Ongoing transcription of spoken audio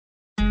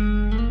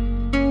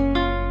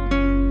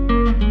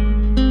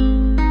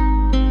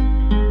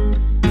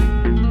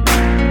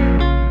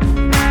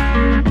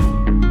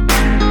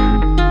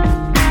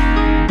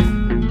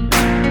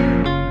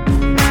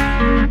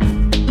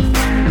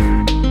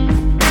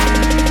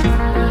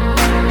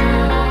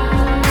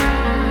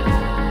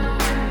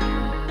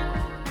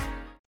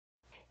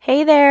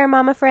Hey there,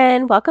 Mama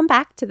friend. Welcome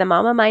back to the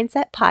Mama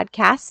Mindset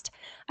Podcast.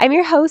 I'm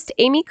your host,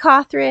 Amy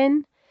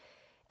Cawthron,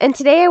 and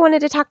today I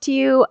wanted to talk to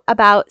you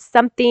about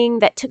something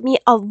that took me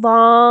a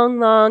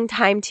long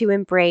time to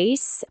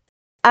embrace.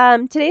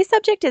 Today's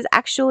subject is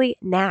actually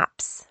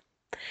naps.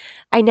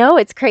 I know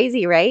it's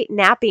crazy, right?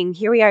 Napping.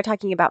 Here we are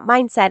talking about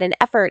mindset and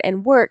effort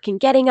and work and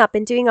getting up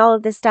and doing all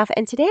of this stuff.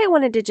 And today I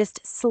wanted to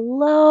just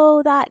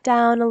slow that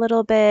down a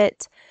little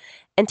bit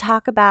and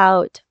talk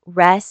about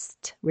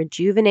rest,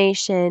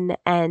 rejuvenation,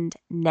 and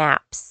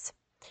naps.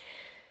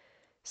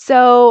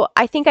 So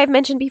I think I've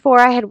mentioned before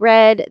I had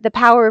read The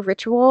Power of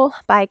Ritual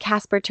by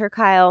Casper ter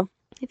Kuile.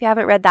 If you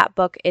haven't read that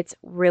book, it's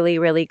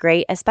really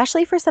great,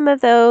 especially for some of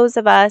those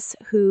of us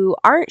who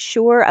aren't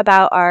sure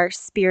about our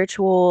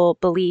spiritual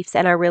beliefs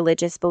and our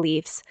religious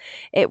beliefs.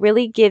 It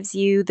really gives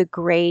you the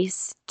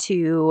grace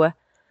to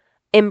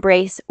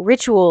embrace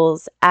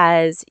rituals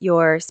as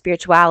your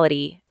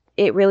spirituality.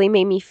 It really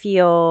made me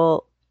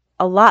feel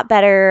a lot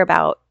better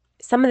about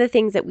some of the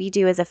things that we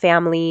do as a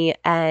family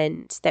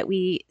and that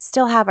we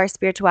still have our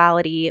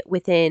spirituality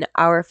within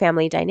our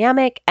family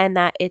dynamic and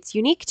that it's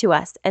unique to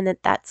us and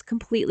that that's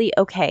completely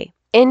okay.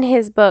 In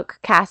his book,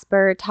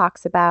 Casper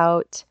talks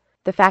about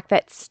the fact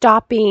that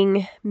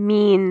stopping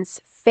means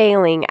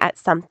failing at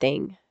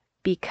something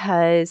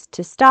because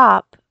to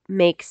stop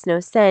makes no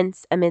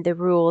sense amid the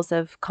rules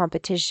of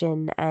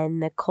competition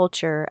and the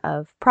culture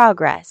of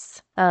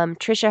progress.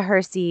 Tricia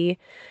Hersey,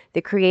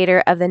 the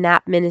creator of the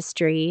Nap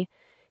Ministry,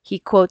 he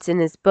quotes in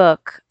his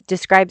book,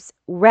 describes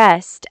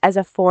rest as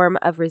a form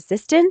of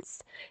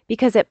resistance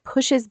because it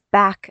pushes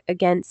back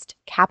against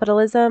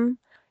capitalism.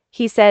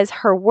 He says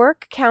her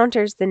work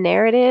counters the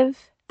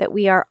narrative that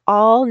we are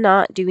all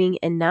not doing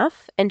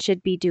enough and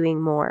should be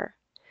doing more.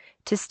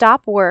 To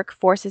stop work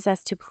forces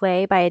us to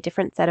play by a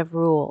different set of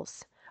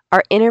rules.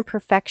 Our inner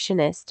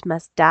perfectionist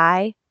must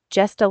die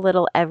just a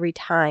little every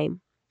time,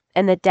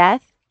 and the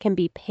death can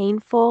be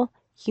painful,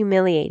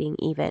 humiliating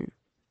even.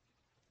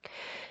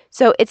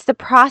 So it's the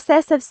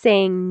process of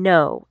saying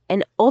no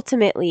and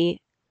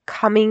ultimately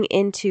coming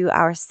into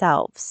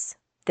ourselves,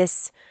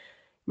 this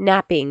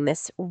napping,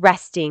 this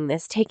resting,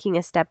 this taking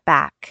a step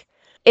back.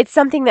 It's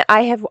something that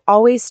I have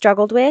always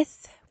struggled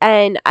with,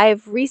 and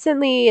I've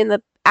recently in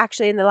the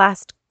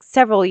last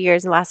several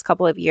years, in the last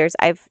couple of years,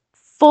 I've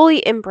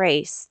fully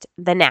embraced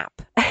the nap.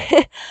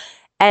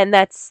 And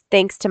that's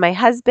thanks to my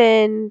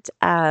husband.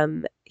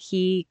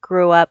 He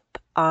grew up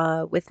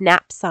with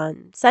naps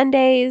on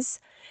Sundays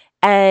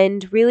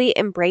and really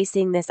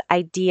embracing this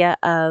idea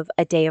of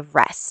a day of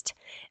rest.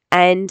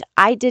 And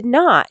I did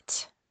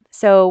not.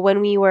 So when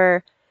we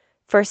were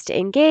first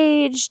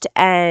engaged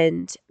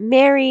and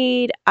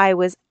married, I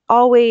was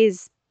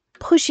always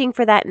pushing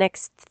for that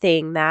next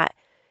thing, that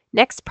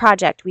next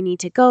project. We need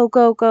to go,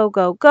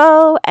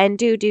 and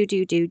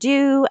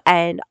do,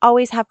 and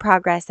always have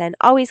progress and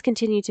always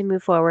continue to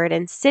move forward.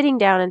 And sitting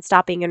down and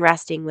stopping and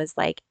resting was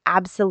like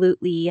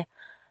absolutely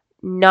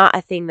not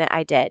a thing that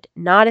I did,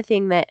 not a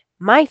thing that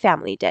my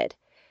family did.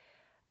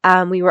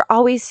 We were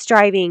always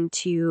striving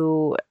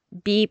to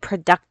be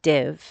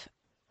productive,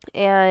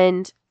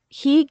 and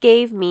he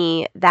gave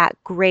me that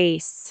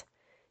grace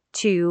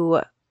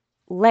to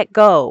let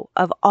go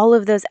of all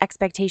of those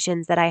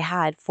expectations that I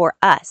had for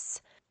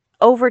us.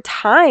 Over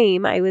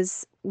time, I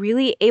was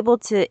really able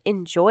to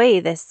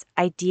enjoy this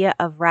idea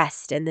of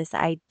rest and this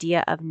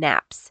idea of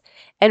naps.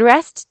 And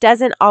rest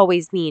doesn't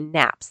always mean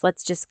naps.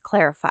 Let's just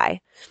clarify.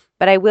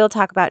 But I will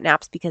talk about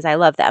naps because I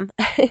love them.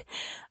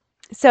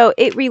 So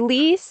it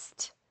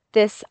released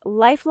this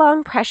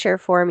lifelong pressure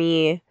for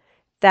me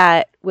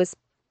that was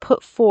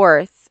put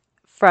forth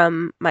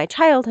from my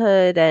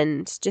childhood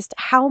and just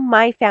how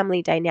my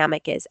family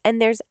dynamic is.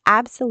 And there's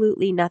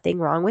absolutely nothing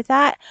wrong with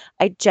that.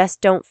 I just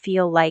don't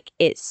feel like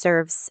it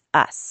serves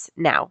us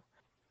now.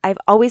 I've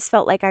always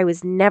felt like I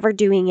was never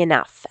doing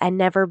enough and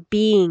never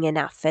being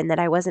enough and that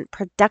I wasn't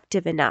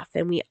productive enough.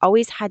 And we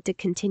always had to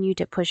continue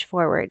to push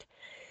forward.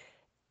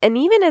 And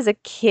even as a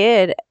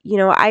kid,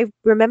 I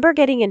remember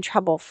getting in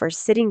trouble for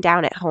sitting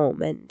down at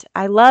home, and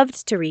I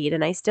loved to read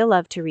and I still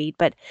love to read,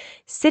 but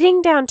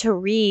sitting down to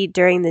read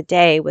during the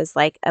day was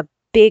like a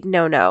big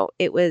no-no.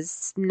 It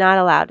was not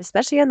allowed,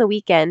 especially on the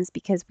weekends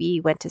because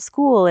we went to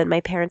school and my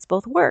parents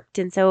both worked.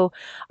 And so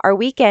our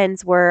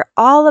weekends were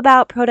all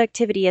about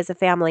productivity as a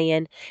family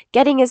and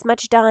getting as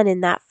much done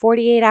in that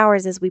 48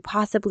 hours as we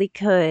possibly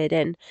could.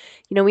 And,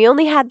 we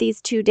only had these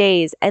 2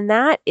 days, and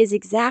that is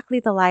exactly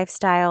the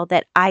lifestyle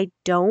that I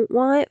don't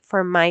want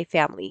for my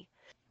family.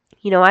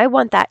 I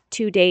want that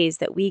 2 days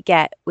that we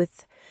get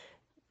with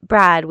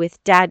Brad,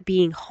 with Dad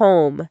being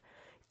home,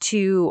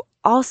 to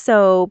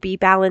also be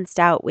balanced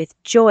out with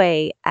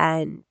joy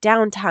and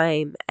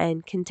downtime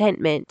and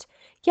contentment.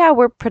 Yeah,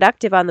 we're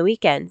productive on the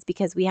weekends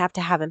because we have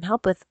to have him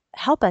help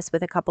us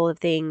with a couple of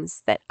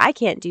things that I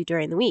can't do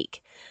during the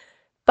week.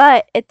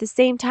 But at the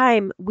same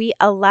time, we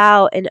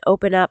allow and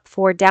open up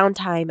for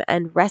downtime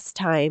and rest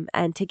time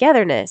and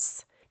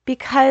togetherness.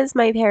 Because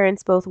my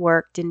parents both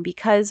worked and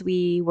because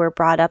we were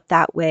brought up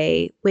that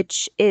way,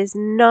 which is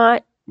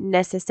not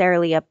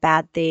necessarily a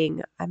bad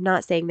thing. I'm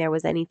not saying there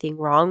was anything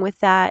wrong with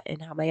that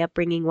and how my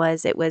upbringing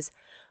was. It was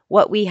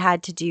what we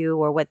had to do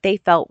or what they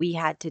felt we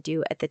had to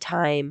do at the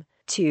time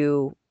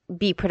to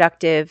be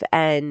productive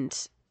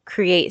and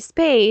create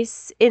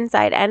space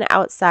inside and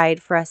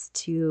outside for us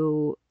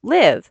to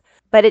live.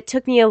 But it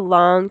took me a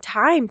long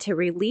time to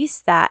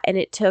release that, and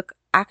it took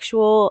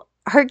actual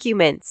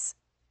arguments.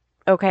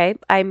 Okay,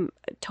 I'm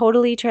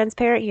totally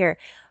transparent here.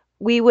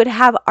 We would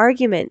have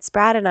arguments,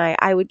 Brad and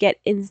I would get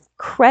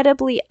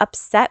incredibly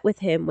upset with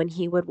him when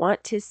he would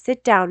want to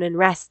sit down and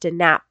rest and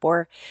nap,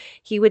 or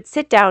he would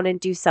sit down and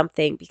do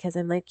something because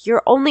I'm like,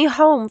 you're only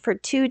home for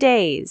 2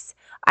 days.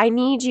 I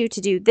need you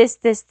to do this,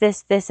 this,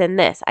 this, this, and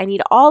this. I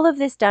need all of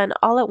this done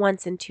all at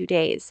once in 2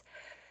 days.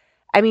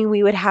 I mean,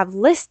 we would have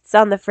lists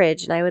on the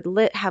fridge, and I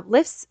would have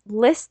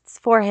lists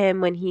for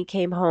him when he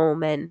came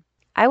home, and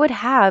I would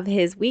have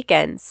his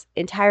weekends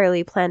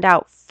entirely planned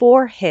out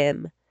for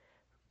him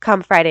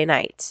come Friday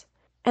night.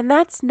 And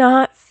that's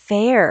not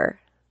fair.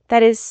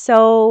 That is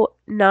so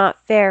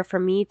not fair for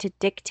me to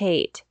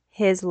dictate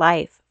his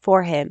life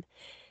for him.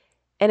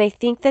 And I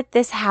think that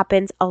this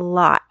happens a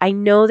lot. I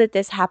know that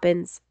this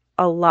happens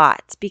a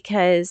lot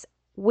because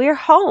we're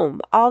home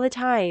all the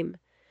time.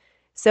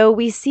 So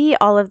we see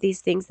all of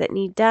these things that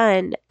need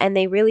done, and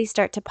they really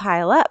start to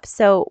pile up.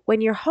 So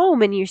when you're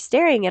home and you're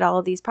staring at all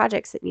of these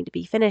projects that need to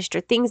be finished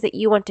or things that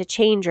you want to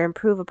change or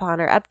improve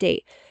upon or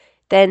update,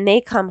 then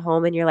they come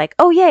home and you're like,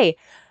 oh, yay,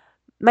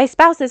 my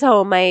spouse is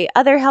home. My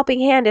other helping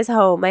hand is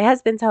home. My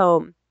husband's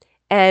home.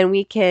 And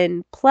we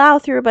can plow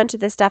through a bunch of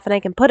this stuff and I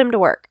can put him to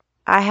work.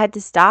 I had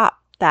to stop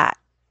that.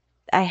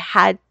 I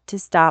had to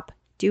stop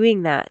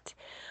doing that.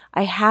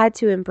 I had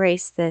to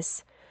embrace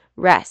this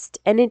rest.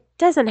 And it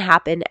doesn't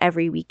happen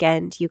every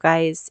weekend, you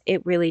guys.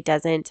 It really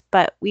doesn't.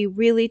 But we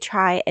really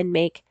try and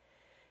make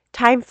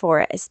time for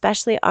it,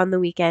 especially on the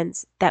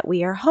weekends that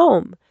we are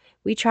home.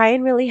 We try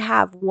and really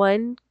have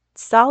one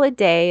solid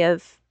day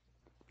of,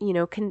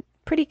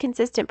 pretty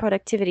consistent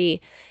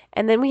productivity.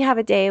 And then we have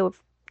a day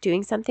of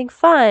doing something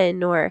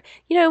fun or,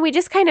 we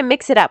just kind of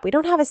mix it up. We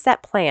don't have a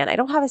set plan. I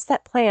don't have a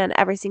set plan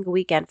every single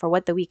weekend for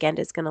what the weekend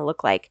is going to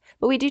look like.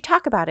 But we do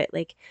talk about it.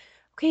 Like,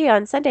 okay,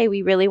 on Sunday,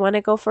 we really want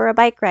to go for a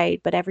bike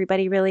ride, but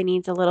everybody really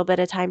needs a little bit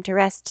of time to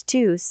rest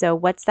too. So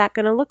what's that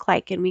going to look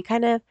like? And we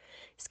kind of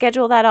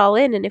schedule that all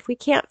in. And if we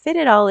can't fit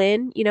it all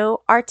in,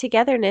 our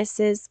togetherness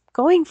is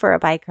going for a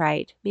bike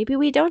ride. Maybe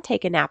we don't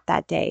take a nap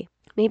that day.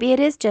 Maybe it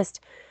is just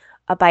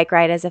a bike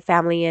ride as a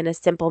family and a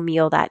simple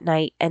meal that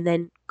night and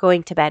then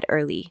going to bed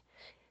early.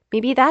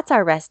 Maybe that's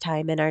our rest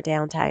time and our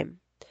downtime.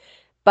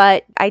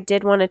 But I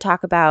did want to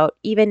talk about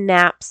even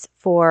naps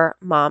for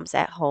moms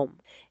at home.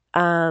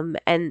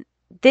 And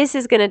this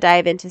is going to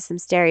dive into some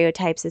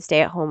stereotypes of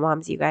stay-at-home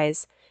moms, you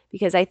guys,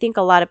 because I think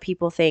a lot of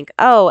people think,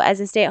 oh, as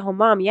a stay-at-home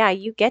mom, yeah,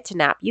 you get to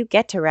nap, you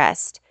get to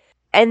rest.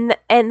 And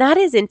that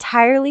is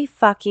entirely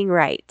fucking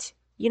right.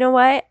 You know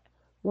what?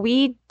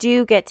 We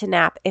do get to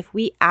nap if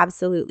we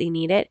absolutely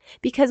need it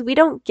because we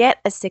don't get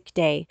a sick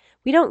day.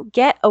 We don't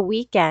get a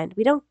weekend.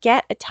 We don't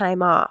get a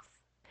time off.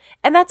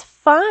 And that's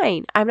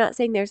fine. I'm not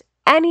saying there's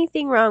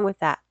anything wrong with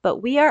that,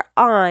 but we are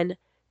on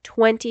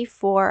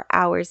 24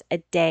 hours a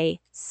day,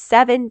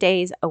 7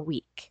 days a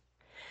week.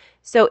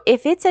 So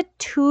if it's a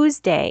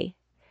Tuesday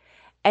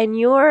and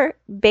your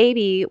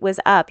baby was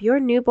up, your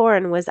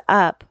newborn was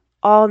up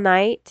all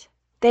night,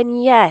 then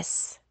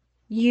yes,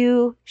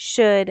 you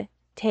should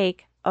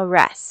take a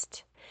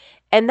rest.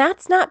 And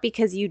that's not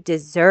because you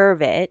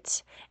deserve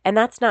it, and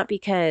that's not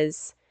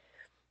because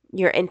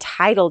you're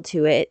entitled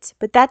to it,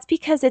 but that's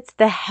because it's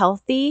the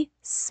healthy,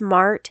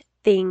 smart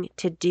thing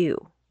to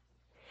do.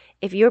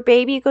 If your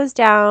baby goes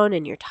down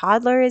and your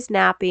toddler is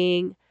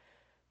napping,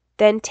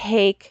 then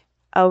take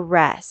a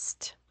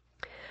rest.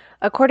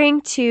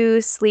 According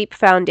to Sleep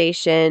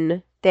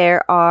Foundation,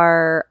 there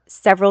are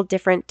several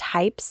different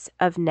types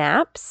of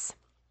naps.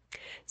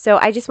 So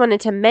I just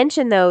wanted to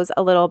mention those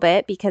a little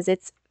bit because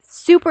it's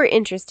super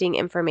interesting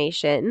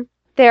information.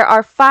 There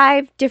are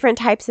 5 different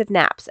types of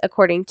naps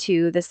according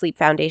to the Sleep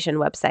Foundation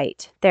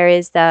website. There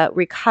is the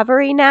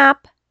recovery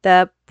nap,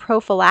 the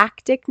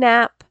prophylactic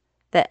nap,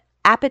 the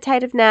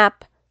appetitive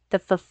nap, the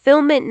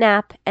fulfillment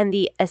nap, and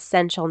the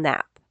essential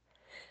nap.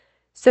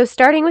 So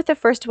starting with the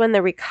first one,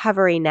 the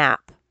recovery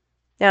nap.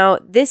 Now,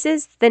 this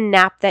is the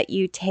nap that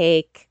you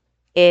take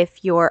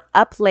if you're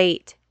up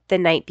late the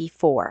night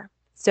before.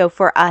 So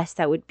for us,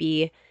 that would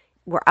be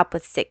we're up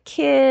with sick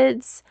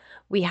kids,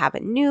 we have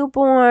a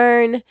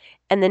newborn,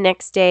 and the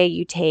next day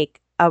you take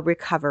a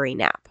recovery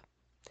nap.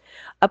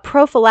 A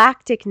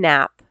prophylactic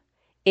nap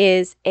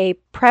is a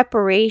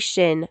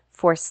preparation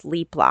for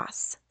sleep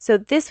loss. So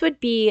this would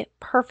be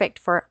perfect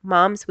for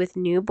moms with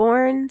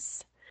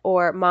newborns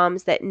or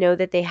moms that know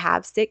that they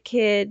have sick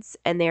kids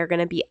and they're going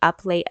to be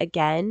up late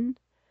again.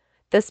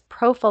 This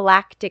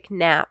prophylactic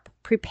nap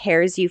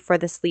prepares you for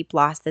the sleep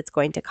loss that's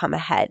going to come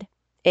ahead.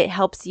 It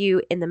helps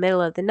you in the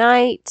middle of the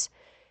night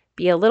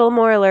be a little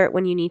more alert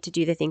when you need to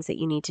do the things that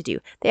you need to do.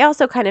 They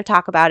also kind of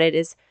talk about it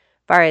as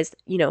far as,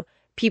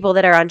 people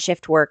that are on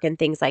shift work and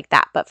things like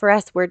that. But for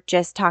us, we're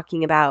just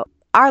talking about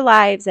our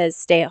lives as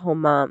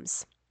stay-at-home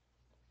moms.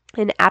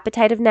 An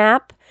appetitive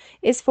nap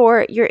is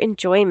for your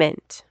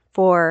enjoyment,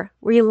 for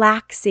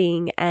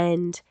relaxing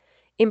and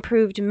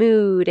improved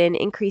mood and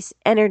increased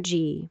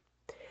energy.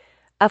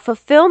 A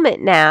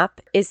fulfillment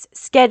nap is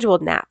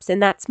scheduled naps,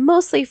 and that's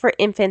mostly for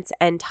infants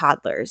and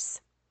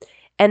toddlers.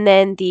 And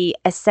then the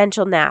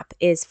essential nap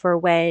is for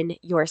when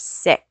you're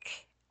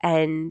sick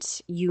and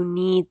you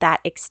need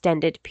that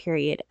extended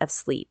period of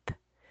sleep.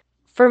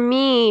 For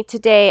me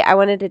today, I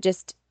wanted to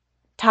just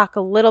talk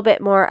a little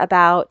bit more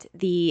about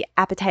the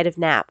appetitive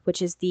nap,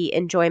 which is the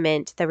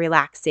enjoyment, the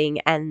relaxing,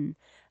 and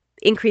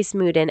increased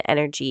mood and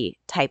energy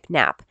type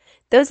nap.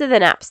 Those are the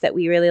naps that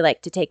we really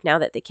like to take now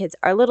that the kids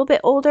are a little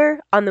bit older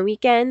on the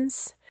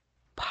weekends.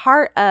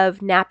 Part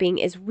of napping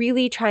is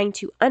really trying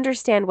to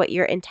understand what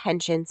your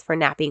intentions for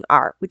napping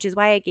are, which is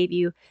why I gave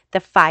you the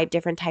 5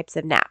 different types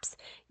of naps.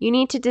 You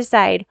need to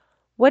decide,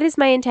 what is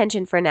my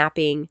intention for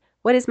napping?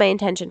 What is my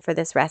intention for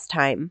this rest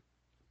time?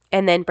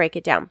 And then break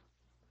it down.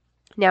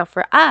 Now,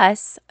 for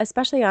us,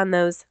 especially on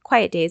those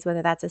quiet days,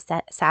 whether that's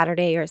a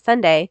Saturday or a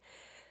Sunday,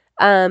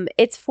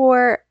 it's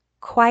for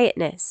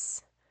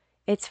quietness.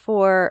 It's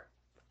for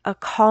a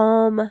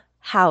calm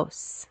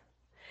house.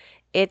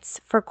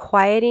 It's for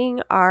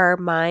quieting our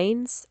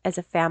minds as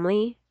a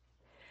family,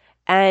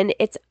 and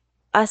it's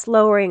us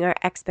lowering our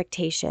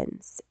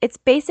expectations. It's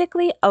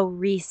basically a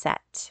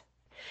reset,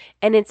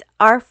 and it's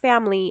our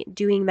family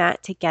doing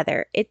that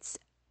together.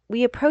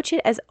 We approach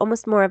it as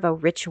almost more of a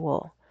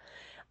ritual,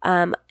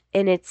 and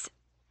it's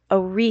a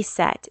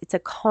reset. It's a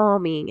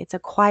calming. It's a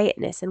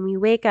quietness, and we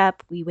wake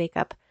up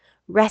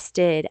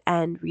rested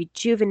and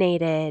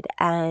rejuvenated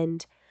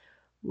and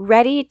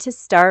ready to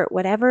start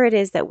whatever it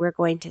is that we're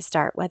going to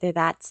start, whether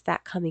that's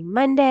that coming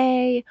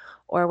Monday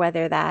or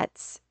whether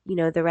that's,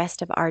 the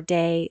rest of our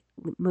day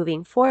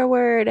moving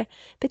forward.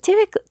 But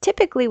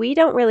typically, we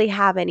don't really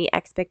have any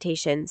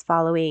expectations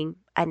following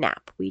a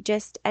nap. We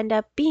just end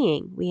up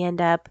being. We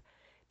end up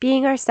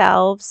being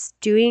ourselves,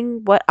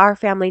 doing what our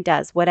family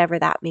does, whatever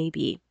that may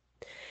be.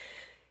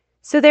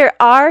 So there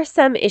are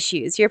some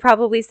issues. You're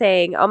probably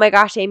saying, oh my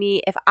gosh,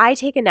 Amy, if I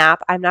take a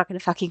nap, I'm not going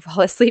to fucking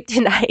fall asleep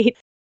tonight.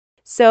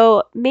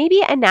 So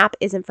maybe a nap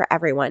isn't for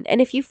everyone.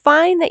 And if you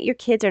find that your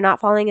kids are not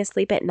falling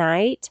asleep at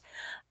night,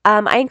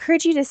 I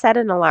encourage you to set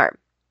an alarm.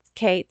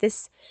 Okay,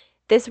 this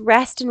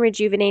rest and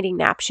rejuvenating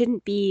nap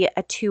shouldn't be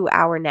a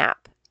 2-hour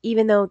nap,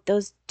 even though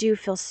those do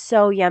feel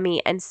so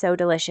yummy and so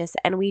delicious.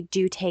 And we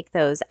do take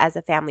those as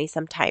a family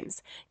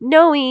sometimes,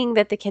 knowing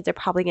that the kids are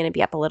probably going to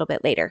be up a little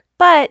bit later.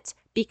 But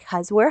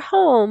because we're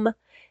home,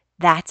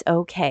 that's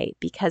okay.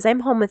 Because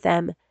I'm home with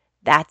them,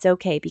 that's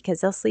okay,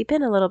 because they'll sleep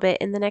in a little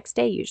bit in the next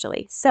day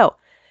usually. So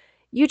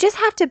you just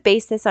have to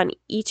base this on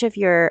each of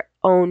your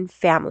own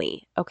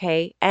family,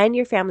 okay, and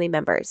your family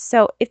members.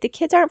 So if the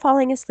kids aren't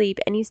falling asleep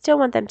and you still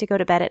want them to go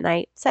to bed at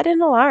night, set an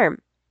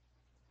alarm.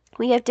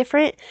 We have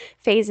different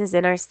phases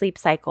in our sleep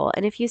cycle.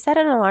 And if you set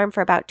an alarm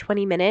for about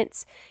 20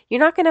 minutes,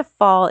 you're not going to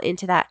fall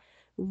into that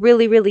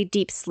really, really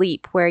deep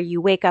sleep where you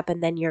wake up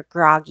and then you're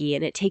groggy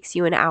and it takes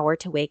you an hour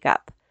to wake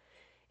up.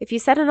 If you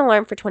set an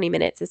alarm for 20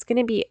 minutes, it's going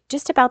to be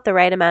just about the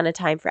right amount of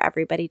time for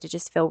everybody to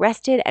just feel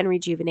rested and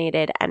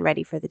rejuvenated and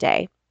ready for the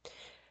day.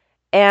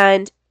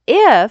 And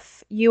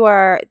if you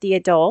are the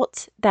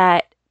adult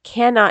that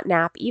cannot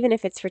nap, even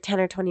if it's for 10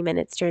 or 20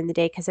 minutes during the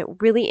day, because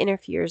it really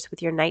interferes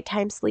with your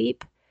nighttime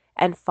sleep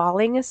and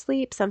falling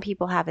asleep, some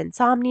people have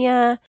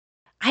insomnia,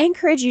 I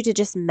encourage you to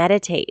just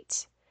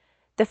meditate.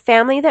 The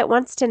family that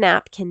wants to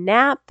nap can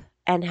nap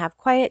and have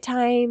quiet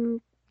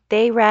time.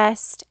 They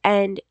rest,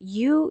 and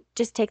you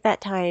just take that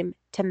time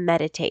to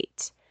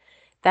meditate.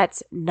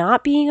 That's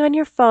not being on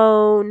your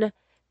phone.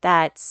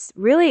 That's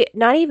really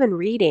not even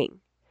reading,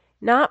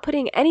 not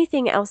putting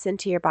anything else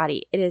into your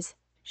body. It is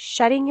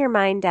shutting your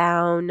mind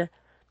down,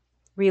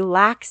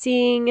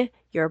 relaxing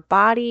your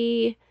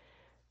body,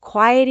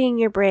 quieting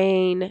your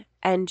brain,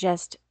 and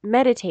just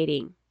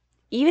meditating.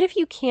 Even if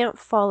you can't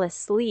fall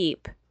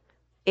asleep,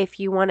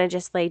 if you want to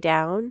just lay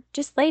down,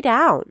 just lay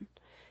down.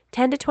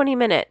 10 to 20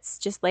 minutes,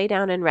 just lay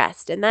down and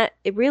rest. And that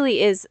it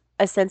really is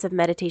a sense of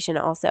meditation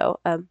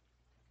also,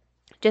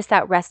 just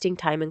that resting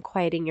time and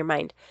quieting your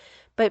mind.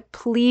 But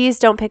please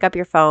don't pick up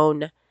your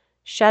phone.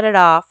 Shut it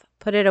off,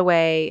 put it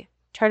away,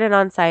 turn it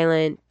on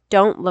silent.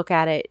 Don't look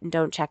at it and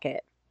don't check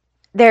it.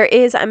 I'm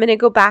going to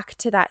go back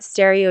to that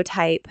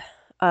stereotype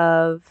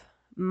of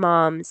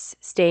moms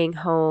staying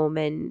home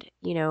and,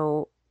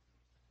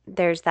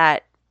 there's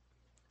that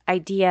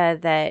idea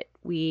that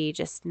we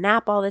just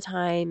nap all the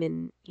time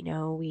and,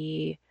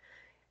 we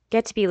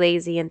get to be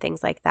lazy and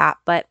things like that.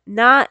 But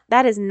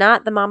that is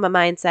not the mama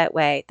mindset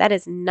way. That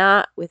is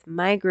not with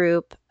my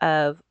group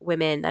of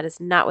women. That is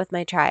not with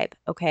my tribe,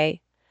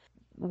 okay?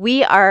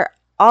 We are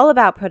all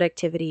about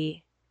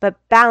productivity, but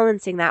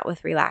balancing that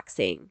with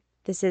relaxing.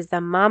 This is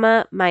the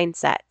mama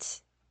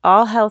mindset.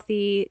 All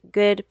healthy,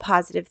 good,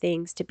 positive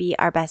things to be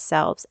our best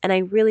selves. And I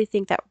really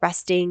think that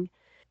resting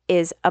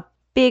is a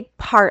big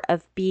part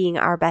of being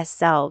our best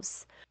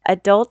selves.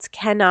 Adults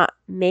cannot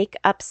make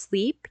up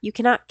sleep. You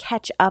cannot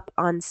catch up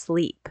on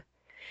sleep.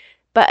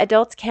 but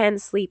adults can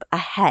sleep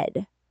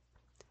ahead,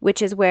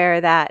 which is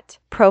where that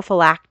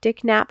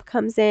prophylactic nap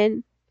comes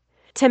in.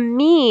 To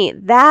me,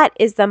 that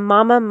is the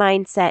mama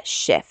mindset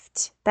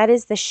shift. That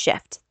is the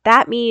shift.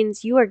 That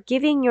means you are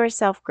giving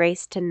yourself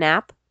grace to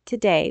nap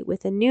today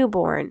with a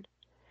newborn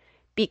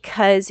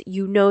because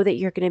you know that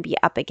you're going to be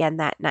up again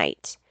that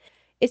night.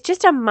 It's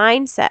just a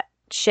mindset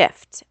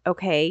shift,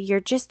 okay? You're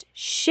just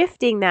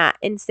shifting that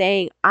and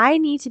saying, I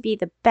need to be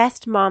the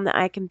best mom that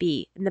I can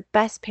be and the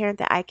best parent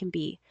that I can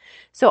be.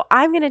 So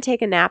I'm going to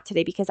take a nap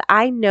today because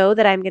I know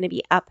that I'm going to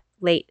be up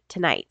late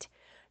tonight.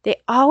 They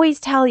always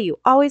tell you,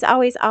 always,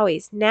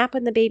 nap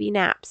when the baby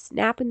naps,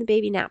 nap when the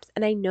baby naps.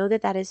 And I know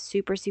that that is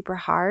super, super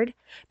hard,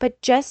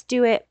 but just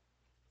do it.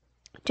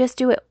 Just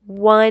do it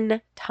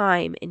one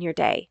time in your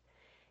day.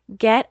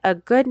 Get a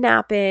good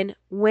nap in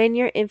when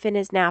your infant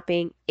is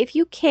napping. If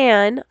you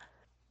can,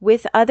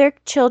 with other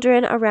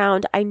children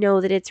around, I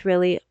know that it's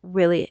really,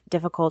 really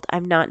difficult.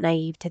 I'm not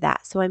naive to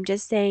that. So I'm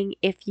just saying,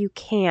 if you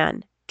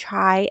can,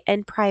 try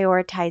and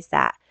prioritize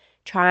that.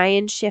 Try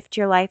and shift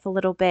your life a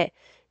little bit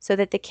so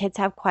that the kids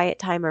have quiet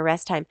time or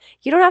rest time.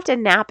 You don't have to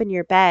nap in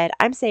your bed.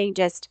 I'm saying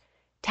just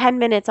 10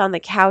 minutes on the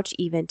couch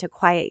even to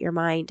quiet your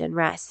mind and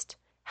rest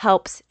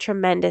helps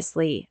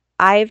tremendously.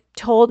 I've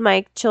told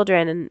my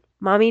children, and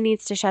mommy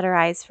needs to shut her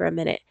eyes for a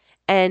minute,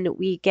 and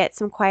we get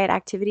some quiet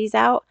activities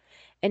out.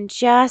 And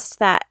just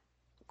that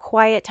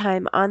quiet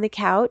time on the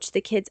couch, the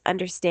kids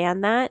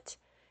understand that.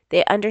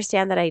 They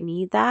understand that I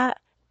need that.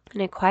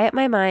 And I quiet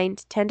my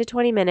mind 10 to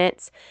 20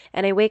 minutes,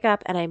 and I wake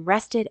up and I'm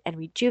rested and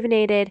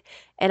rejuvenated,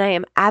 and I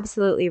am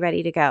absolutely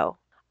ready to go.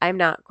 I'm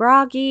not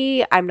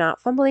groggy, I'm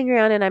not fumbling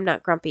around, and I'm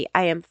not grumpy.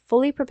 I am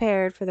fully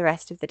prepared for the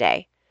rest of the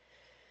day.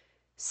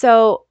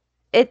 So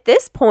at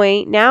this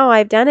point, now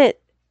I've done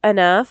it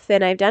enough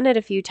and I've done it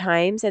a few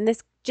times, and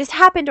this just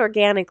happened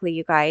organically,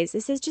 you guys.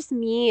 This is just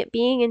me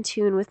being in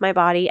tune with my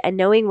body and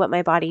knowing what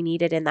my body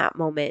needed in that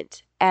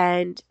moment.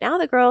 And now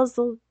the girls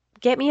will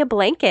get me a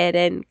blanket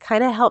and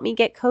kind of help me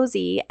get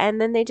cozy, and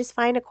then they just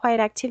find a quiet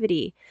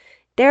activity.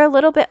 They're a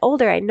little bit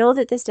older. I know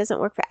that this doesn't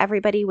work for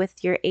everybody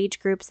with your age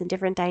groups and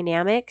different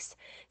dynamics,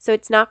 so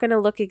it's not going to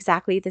look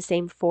exactly the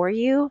same for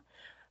you,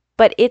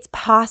 but it's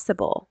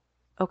possible.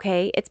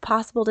 Okay, it's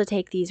possible to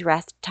take these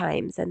rest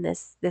times and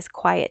this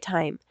quiet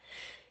time.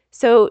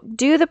 So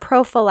do the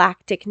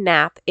prophylactic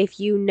nap if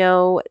you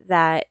know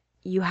that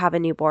you have a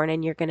newborn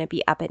and you're going to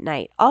be up at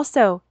night.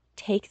 Also,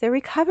 take the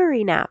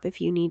recovery nap if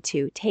you need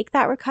to. Take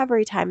that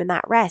recovery time and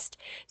that rest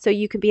so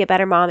you can be a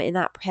better mom in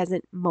that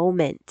present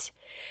moment.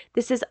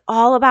 This is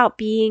all about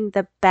being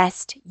the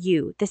best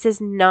you. This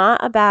is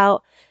not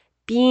about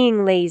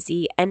being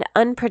lazy and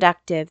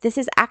unproductive. This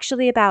is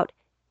actually about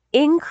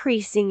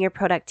increasing your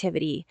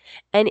productivity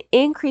and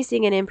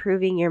increasing and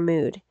improving your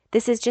mood.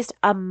 This is just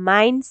a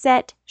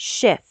mindset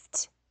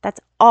shift. That's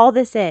all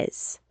this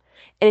is.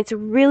 And it's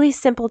really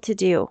simple to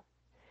do.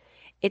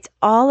 It's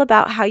all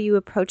about how you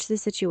approach the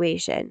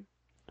situation.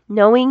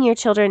 Knowing your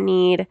children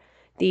need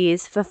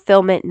these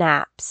fulfillment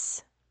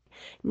naps.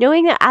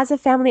 Knowing that as a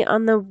family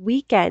on the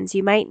weekends,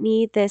 you might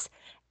need this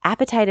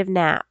appetitive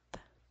nap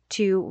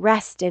to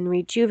rest and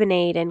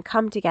rejuvenate and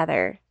come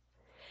together.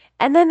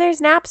 And then there's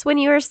naps when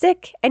you are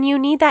sick and you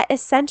need that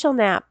essential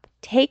nap.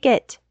 Take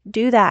it.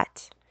 Do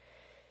that.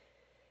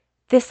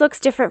 This looks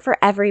different for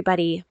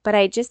everybody, but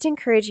I just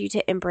encourage you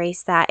to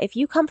embrace that. If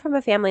you come from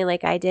a family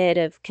like I did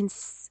of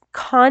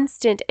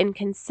constant and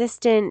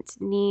consistent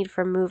need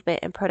for movement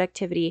and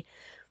productivity,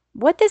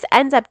 what this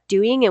ends up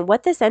doing and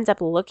what this ends up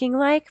looking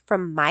like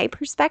from my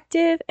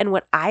perspective and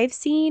what I've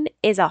seen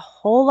is a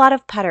whole lot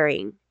of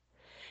puttering.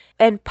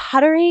 And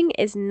puttering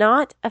is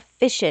not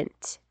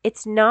efficient.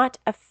 It's not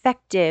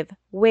effective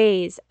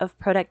ways of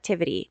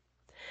productivity.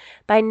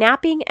 By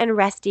napping and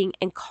resting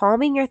and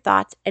calming your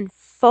thoughts and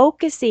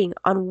focusing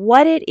on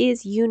what it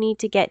is you need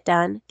to get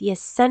done, the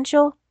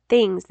essential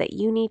things that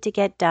you need to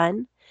get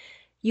done,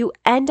 you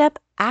end up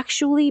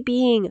actually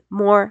being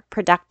more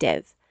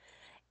productive.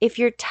 If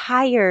you're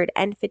tired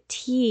and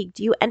fatigued,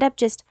 you end up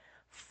just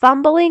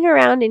fumbling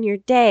around in your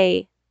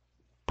day,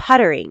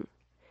 puttering.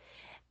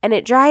 And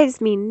it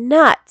drives me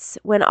nuts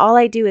when all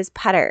I do is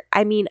putter.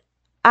 I mean,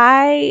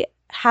 I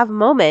have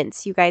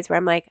moments, you guys, where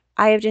I'm like,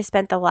 I have just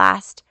spent the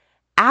last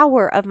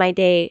hour of my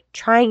day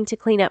trying to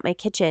clean up my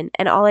kitchen,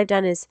 and all I've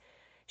done is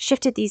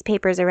shifted these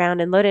papers around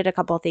and loaded a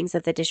couple of things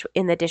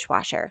in the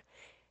dishwasher.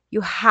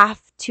 You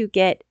have to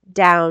get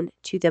down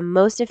to the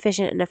most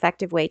efficient and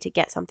effective way to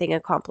get something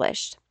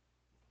accomplished.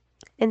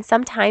 And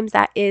sometimes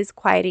that is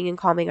quieting and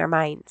calming our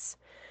minds.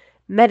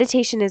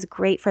 Meditation is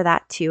great for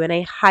that too, and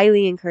I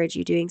highly encourage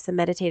you doing some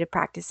meditative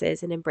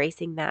practices and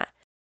embracing that.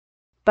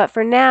 But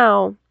for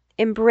now,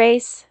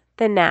 embrace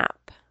the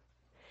nap.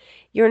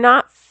 You're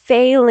not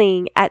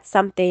failing at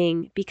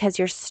something because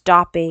you're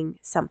stopping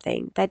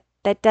something.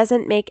 That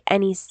doesn't make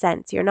any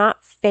sense. You're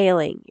not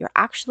failing. You're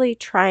actually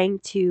trying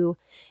to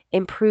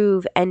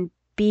improve and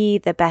be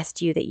the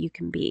best you that you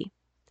can be.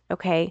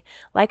 Okay?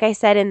 Like I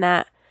said in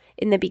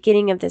the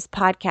beginning of this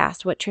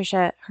podcast, what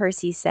Tricia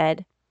Hersey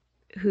said,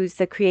 who's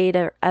the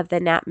creator of the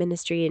Nap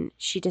Ministry, and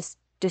she just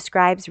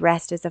describes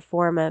rest as a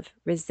form of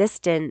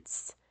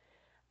resistance,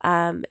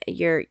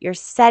 you're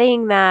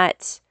setting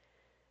that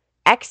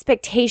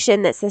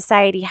expectation that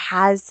society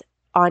has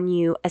on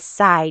you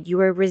aside. You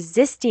are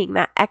resisting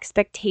that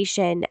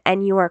expectation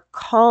and you are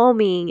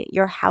calming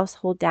your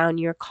household down.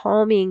 You're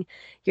calming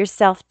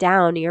yourself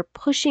down. You're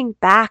pushing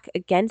back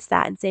against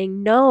that and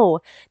saying, no,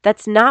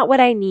 that's not what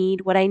I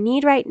need. What I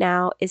need right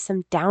now is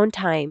some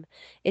downtime.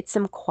 It's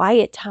some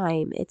quiet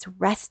time. It's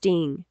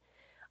resting.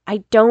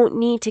 I don't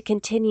need to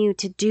continue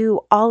to do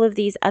all of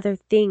these other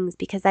things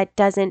because that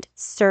doesn't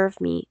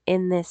serve me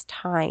in this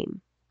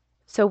time.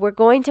 So we're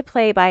going to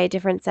play by a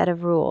different set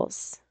of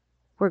rules.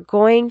 We're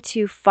going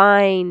to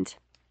find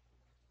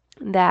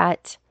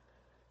that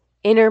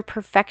inner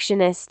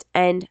perfectionist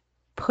and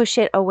push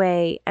it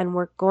away, and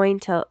we're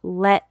going to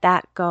let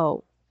that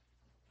go.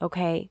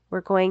 Okay? We're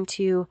going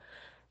to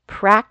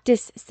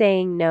practice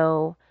saying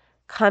no,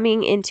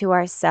 coming into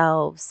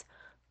ourselves,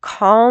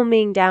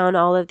 calming down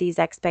all of these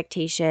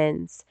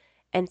expectations,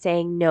 and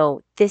saying, no,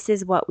 this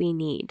is what we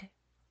need.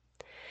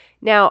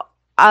 Now,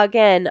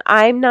 again,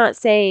 I'm not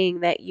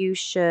saying that you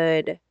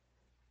should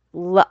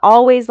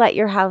always let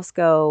your house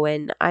go,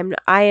 and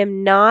I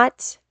am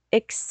not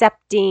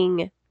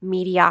accepting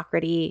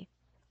mediocrity.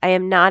 I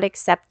am not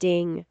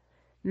accepting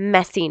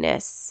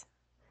messiness,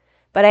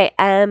 but I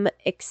am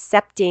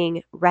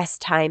accepting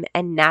rest time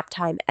and nap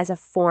time as a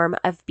form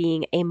of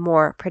being a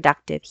more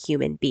productive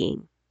human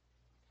being.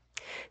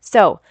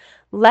 So,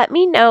 let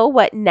me know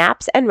what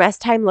naps and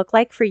rest time look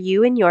like for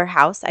you in your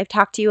house. I've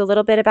talked to you a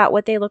little bit about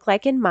what they look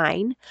like in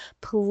mine.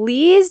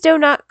 Please do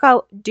not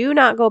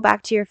go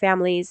back to your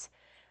families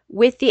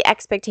with the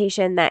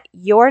expectation that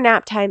your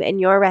nap time and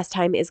your rest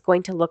time is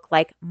going to look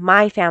like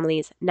my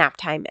family's nap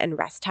time and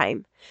rest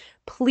time.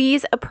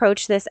 Please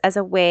approach this as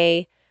a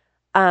way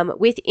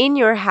within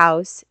your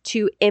house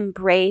to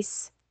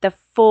embrace the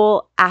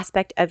full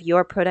aspect of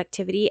your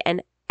productivity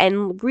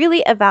and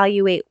really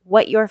evaluate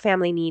what your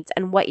family needs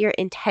and what your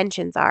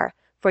intentions are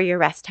for your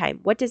rest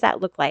time. What does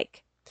that look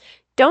like?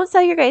 Don't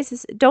sell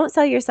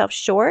yourself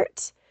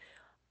short.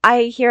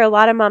 I hear a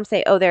lot of moms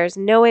say, oh, there's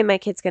no way my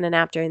kid's going to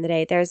nap during the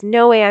day. There's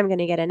no way I'm going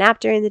to get a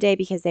nap during the day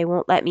because they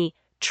won't let me.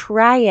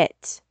 Try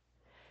it.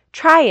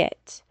 Try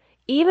it.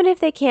 Even if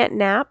they can't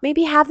nap,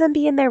 maybe have them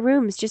be in their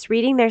rooms just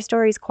reading their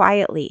stories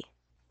quietly.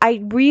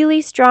 I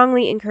really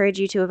strongly encourage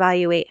you to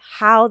evaluate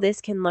how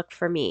this can look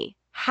for me.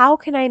 How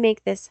can I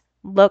make this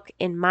look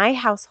in my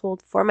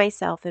household for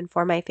myself and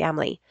for my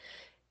family?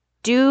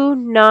 Do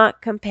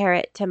not compare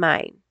it to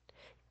mine.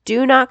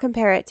 Do not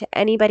compare it to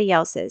anybody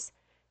else's.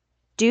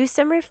 Do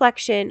some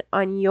reflection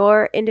on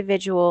your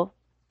individual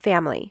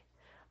family,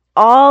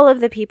 all of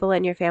the people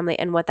in your family,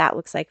 and what that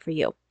looks like for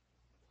you.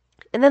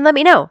 And then let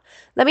me know.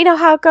 Let me know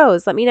how it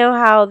goes. Let me know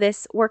how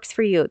this works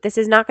for you. This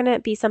is not going to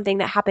be something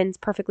that happens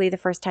perfectly the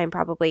first time,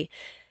 probably.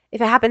 If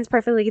it happens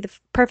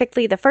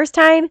perfectly the first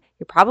time,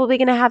 you're probably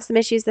going to have some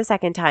issues the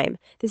second time.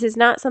 This is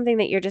not something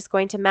that you're just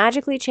going to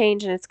magically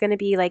change and it's going to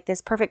be like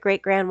this perfect,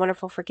 great, grand,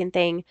 wonderful freaking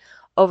thing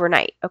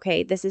overnight.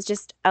 Okay, this is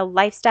just a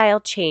lifestyle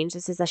change.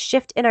 This is a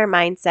shift in our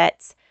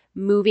mindsets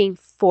moving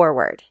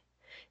forward.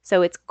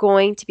 So it's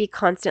going to be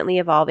constantly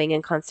evolving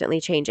and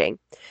constantly changing.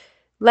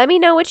 Let me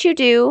know what you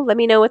do. Let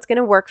me know what's going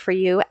to work for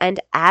you. And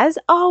as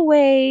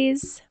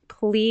always,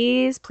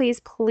 please, please,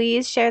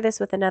 please share this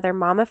with another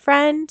mama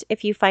friend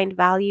if you find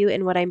value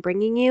in what I'm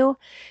bringing you.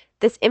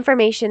 This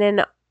information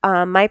and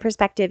my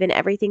perspective and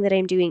everything that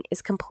I'm doing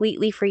is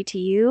completely free to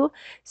you.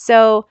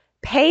 So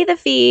pay the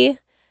fee.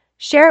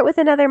 Share it with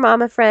another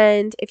mama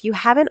friend. If you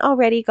haven't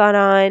already gone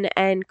on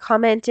and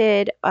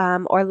commented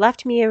or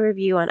left me a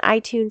review on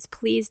iTunes,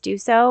 please do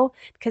so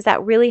because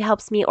that really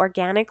helps me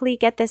organically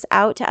get this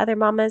out to other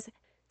mamas.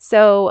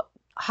 So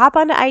hop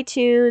onto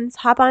iTunes,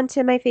 hop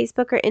onto my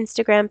Facebook or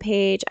Instagram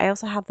page. I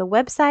also have the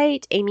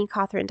website,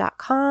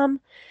 amycawthron.com.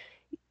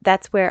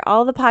 That's where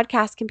all the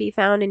podcasts can be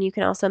found, and you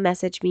can also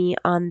message me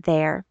on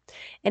there.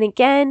 And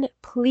again,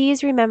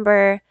 please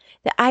remember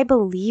that I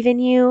believe in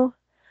you,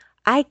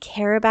 I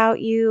care about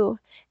you,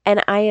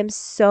 and I am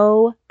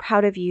so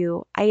proud of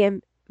you. I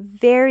am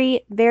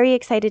very, very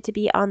excited to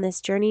be on this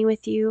journey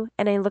with you,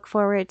 and I look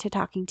forward to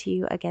talking to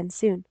you again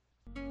soon.